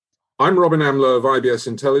I'm Robin Amler of IBS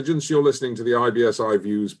Intelligence. You're listening to the IBS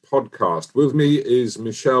iViews podcast. With me is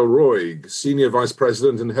Michelle Roig, Senior Vice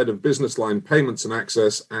President and Head of Business Line Payments and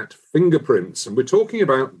Access at Fingerprints. And we're talking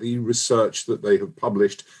about the research that they have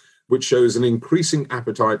published, which shows an increasing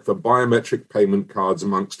appetite for biometric payment cards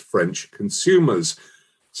amongst French consumers.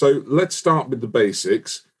 So let's start with the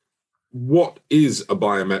basics. What is a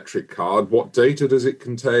biometric card? What data does it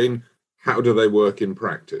contain? How do they work in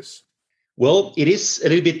practice? Well, it is a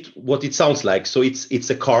little bit what it sounds like. So it's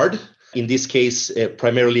a card, in this case,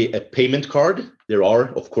 primarily a payment card. There are,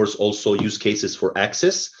 of course, also use cases for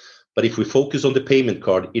access. But if we focus on the payment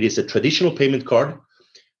card, it is a traditional payment card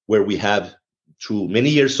where we have, through many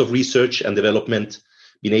years of research and development,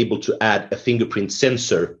 been able to add a fingerprint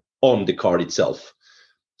sensor on the card itself.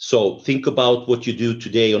 So think about what you do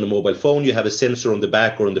today on a mobile phone. You have a sensor on the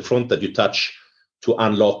back or on the front that you touch to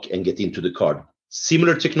unlock and get into the card.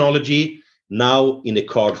 Similar technology now in a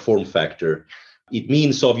card form factor. It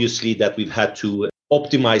means obviously that we've had to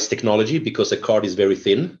optimize technology because a card is very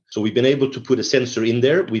thin. So we've been able to put a sensor in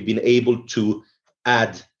there. We've been able to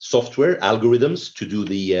add software algorithms to do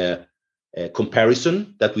the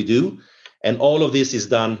comparison that we do. And all of this is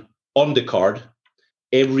done on the card.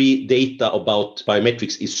 Every data about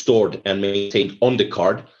biometrics is stored and maintained on the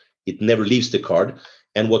card. It never leaves the card.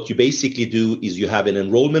 And what you basically do is you have an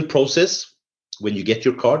enrollment process when you get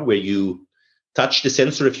your card where you touch the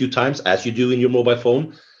sensor a few times, as you do in your mobile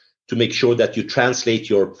phone, to make sure that you translate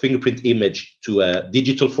your fingerprint image to a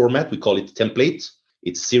digital format. We call it template.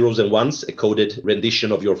 It's zeros and ones, a coded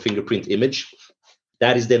rendition of your fingerprint image.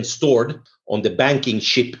 That is then stored on the banking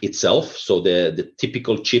chip itself, so the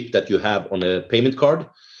typical chip that you have on a payment card.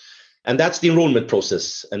 And that's the enrollment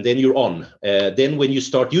process. And then you're on. Then when you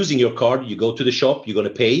start using your card, you go to the shop, you're going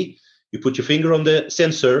to pay, you put your finger on the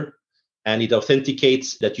sensor, and it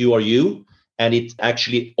authenticates that you are you. And it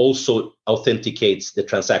actually also authenticates the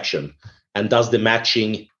transaction and does the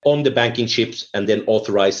matching on the banking chips and then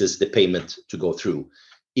authorizes the payment to go through.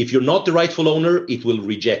 If you're not the rightful owner, it will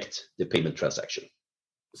reject the payment transaction.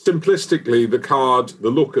 Simplistically, the card,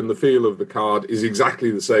 the look and the feel of the card is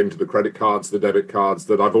exactly the same to the credit cards, the debit cards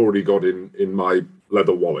that I've already got in my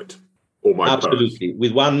leather wallet or my Absolutely. purse.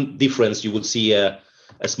 With one difference, you would see a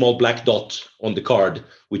small black dot on the card,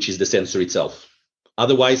 which is the sensor itself.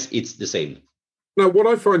 Otherwise, it's the same. Now, what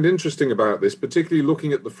I find interesting about this, particularly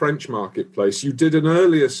looking at the French marketplace, you did an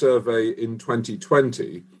earlier survey in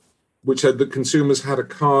 2020, which said that consumers had a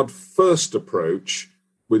card-first approach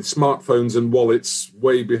with smartphones and wallets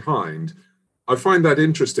way behind. I find that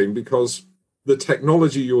interesting because the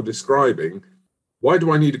technology you're describing, why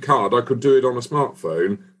do I need a card? I could do it on a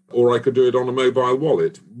smartphone or I could do it on a mobile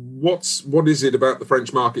wallet. What is it about the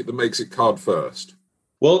French market that makes it card-first?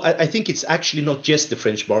 Well, I think it's actually not just the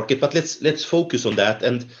French market, but let's focus on that.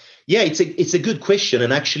 And yeah, it's a good question.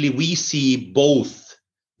 And actually, we see both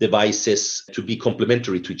devices to be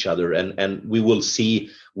complementary to each other. And we will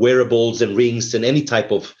see wearables and rings and any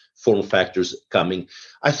type of form factors coming.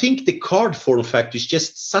 I think the card form factor is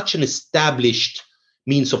just such an established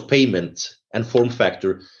means of payment and form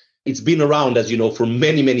factor. It's been around, as you know, for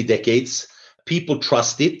many, many decades. People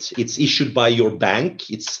trust it. It's issued by your bank.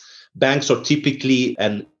 Banks are typically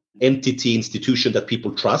an entity, institution that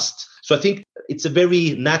people trust. So I think it's a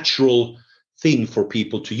very natural thing for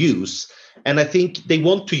people to use. And I think they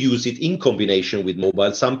want to use it in combination with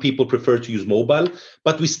mobile. Some people prefer to use mobile,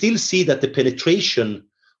 but we still see that the penetration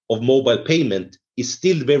of mobile payment is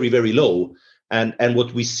still very, very low. And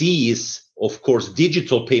what we see is, of course,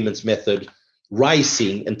 digital payments method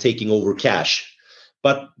rising and taking over cash.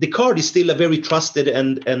 But the card is still a very trusted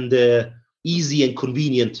and easy and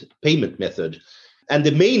convenient payment method. And the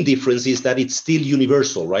main difference is that it's still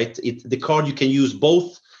universal, right? The card you can use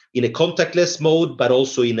both in a contactless mode, but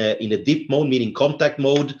also in a dip mode, meaning contact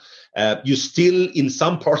mode. You still, in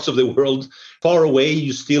some parts of the world, far away,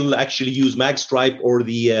 you still actually use magstripe or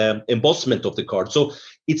the embossment of the card. So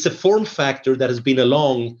it's a form factor that has been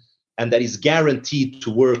along and that is guaranteed to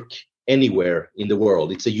work anywhere in the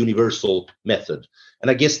world. It's a universal method. And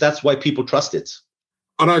I guess that's why people trust it.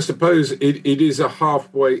 And I suppose it is a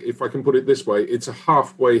halfway, if I can put it this way, it's a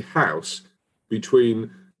halfway house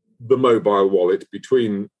between the mobile wallet,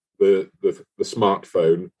 between the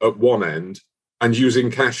smartphone at one end and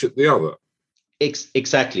using cash at the other.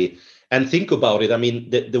 Exactly. And think about it. I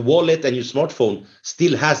mean, the wallet and your smartphone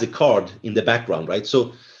still has a card in the background, right?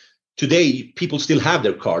 So today, people still have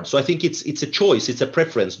their card. So I think it's a choice. It's a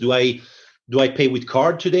preference. Do I pay with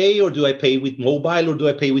card today, or do I pay with mobile, or do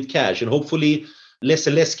I pay with cash? And hopefully less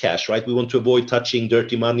and less cash, right? We want to avoid touching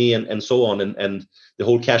dirty money and so on. And the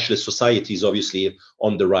whole cashless society is obviously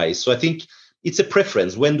on the rise. So I think it's a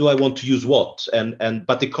preference. When do I want to use what?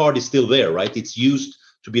 But the card is still there, right? It's used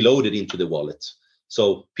to be loaded into the wallet.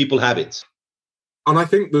 So people have it. And I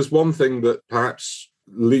think there's one thing that perhaps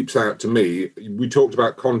leaps out to me. We talked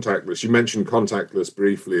about contactless. You mentioned contactless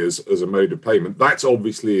briefly as a mode of payment. That's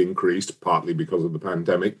obviously increased, partly because of the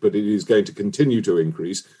pandemic, but it is going to continue to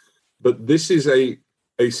increase. But this is a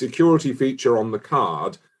security feature on the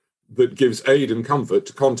card that gives aid and comfort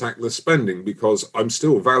to contactless spending, because I'm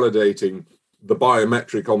still validating the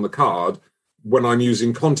biometric on the card when I'm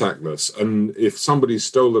using contactless. And if somebody's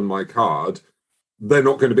stolen my card, they're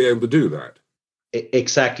not going to be able to do that.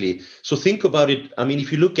 Exactly. So think about it. I mean,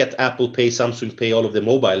 if you look at Apple Pay, Samsung Pay, all of the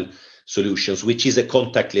mobile solutions, which is a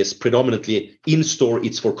contactless, predominantly in-store,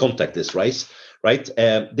 it's for contactless, right?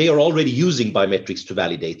 They are already using biometrics to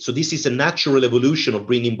validate. So this is a natural evolution of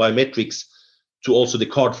bringing biometrics to also the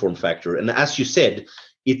card form factor. And as you said,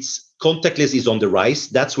 it's contactless is on the rise.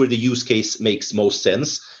 That's where the use case makes most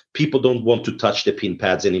sense. People don't want to touch the PIN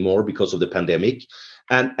pads anymore because of the pandemic.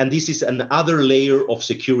 And this is another layer of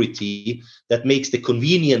security that makes the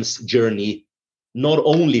convenience journey not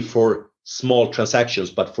only for small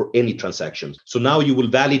transactions, but for any transactions. So now you will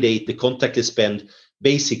validate the contactless spend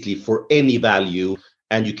basically for any value,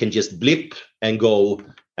 and you can just blip and go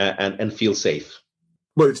and feel safe.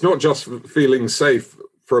 Well, it's not just feeling safe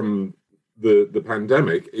from the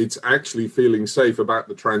pandemic, it's actually feeling safe about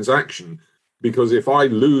the transaction. Because if I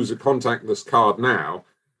lose a contactless card now,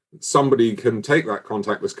 somebody can take that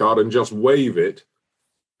contactless card and just wave it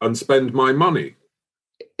and spend my money.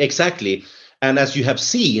 Exactly. And as you have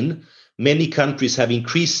seen, many countries have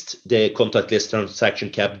increased the contactless transaction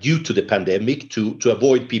cap due to the pandemic to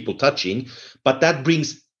avoid people touching. But that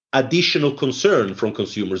brings additional concern from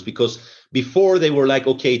consumers, because before they were like,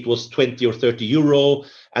 okay, it was 20 or 30 euro,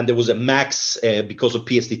 and there was a max because of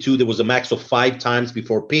PSD2, there was a max of 5 times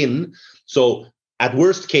before PIN. So at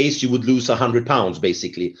worst case, you would lose £100,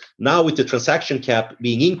 basically. Now with the transaction cap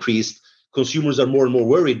being increased, consumers are more and more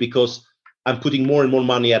worried, because I'm putting more and more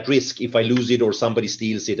money at risk if I lose it or somebody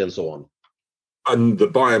steals it and so on. And the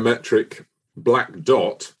biometric black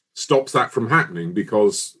dot stops that from happening,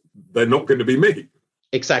 because they're not going to be me.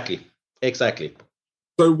 Exactly.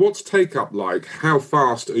 So what's take-up like? How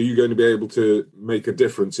fast are you going to be able to make a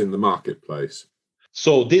difference in the marketplace?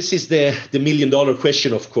 So this is the million-dollar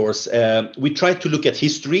question, of course. We try to look at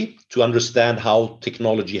history to understand how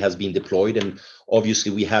technology has been deployed. And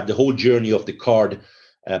obviously, we have the whole journey of the card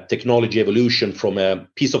technology evolution, from a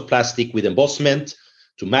piece of plastic with embossment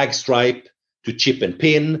to magstripe to chip and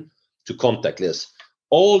pin to contactless.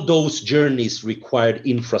 All those journeys required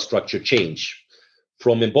infrastructure change.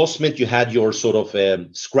 From embossment, you had your sort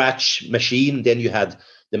of scratch machine. Then you had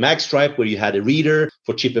the magstripe, where you had a reader.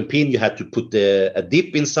 For chip and pin, you had to put a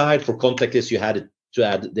dip inside. For contactless, you had to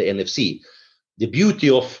add the NFC. The beauty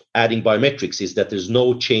of adding biometrics is that there's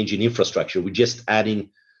no change in infrastructure. We're just adding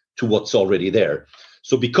to what's already there.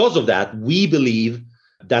 So because of that, we believe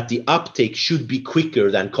that the uptake should be quicker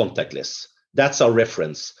than contactless. That's our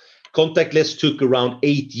reference. Contactless took around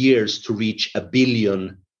 8 years to reach 1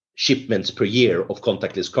 billion shipments per year of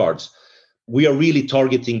contactless cards. We are really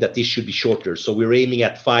targeting that this should be shorter. So we're aiming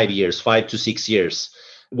at 5 years, 5 to 6 years.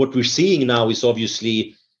 What we're seeing now is,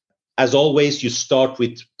 obviously, as always, you start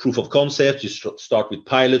with proof of concept, you start with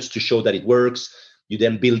pilots to show that it works. You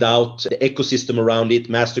then build out the ecosystem around it.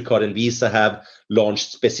 MasterCard and Visa have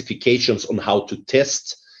launched specifications on how to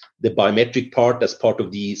test the biometric part as part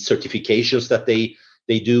of the certifications that they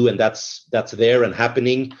do, and that's there and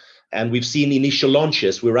happening. And we've seen initial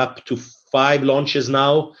launches. We're up to 5 launches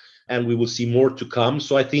now, and we will see more to come.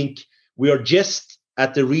 So I think we are just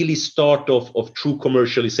at the really start of true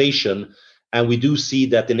commercialization, and we do see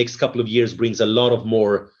that the next couple of years brings a lot of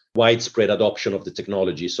more widespread adoption of the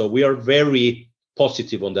technology. So we are very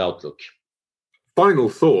positive on the outlook. Final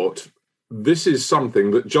thought. This is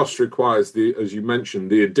something that just requires as you mentioned,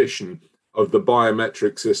 the addition of the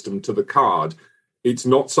biometric system to the card. It's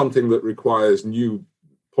not something that requires new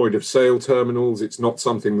point of sale terminals. It's not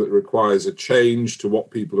something that requires a change to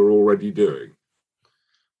what people are already doing.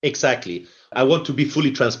 Exactly. I want to be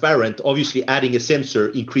fully transparent. Obviously, adding a sensor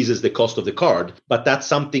increases the cost of the card, but that's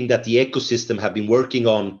something that the ecosystem have been working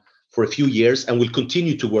on for a few years and will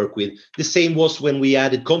continue to work with. The same was when we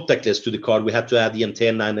added contactless to the card. We had to add the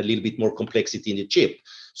antenna and a little bit more complexity in the chip.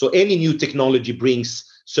 So any new technology brings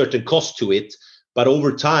certain cost to it, but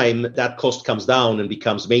over time, that cost comes down and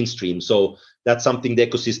becomes mainstream. So that's something the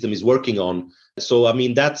ecosystem is working on. So, I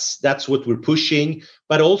mean, that's what we're pushing.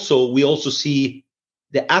 But also, we also see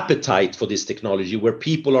the appetite for this technology, where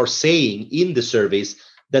people are saying in the surveys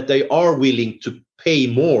that they are willing to pay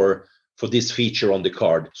more for this feature on the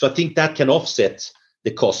card. So I think that can offset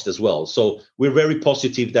the cost as well. So we're very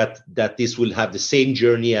positive that this will have the same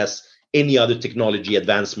journey as any other technology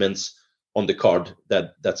advancements on the card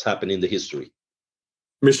that's happened in the history.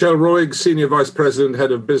 Michel Roig, Senior Vice President,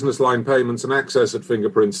 Head of Business Line Payments and Access at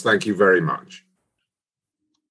Fingerprints, thank you very much.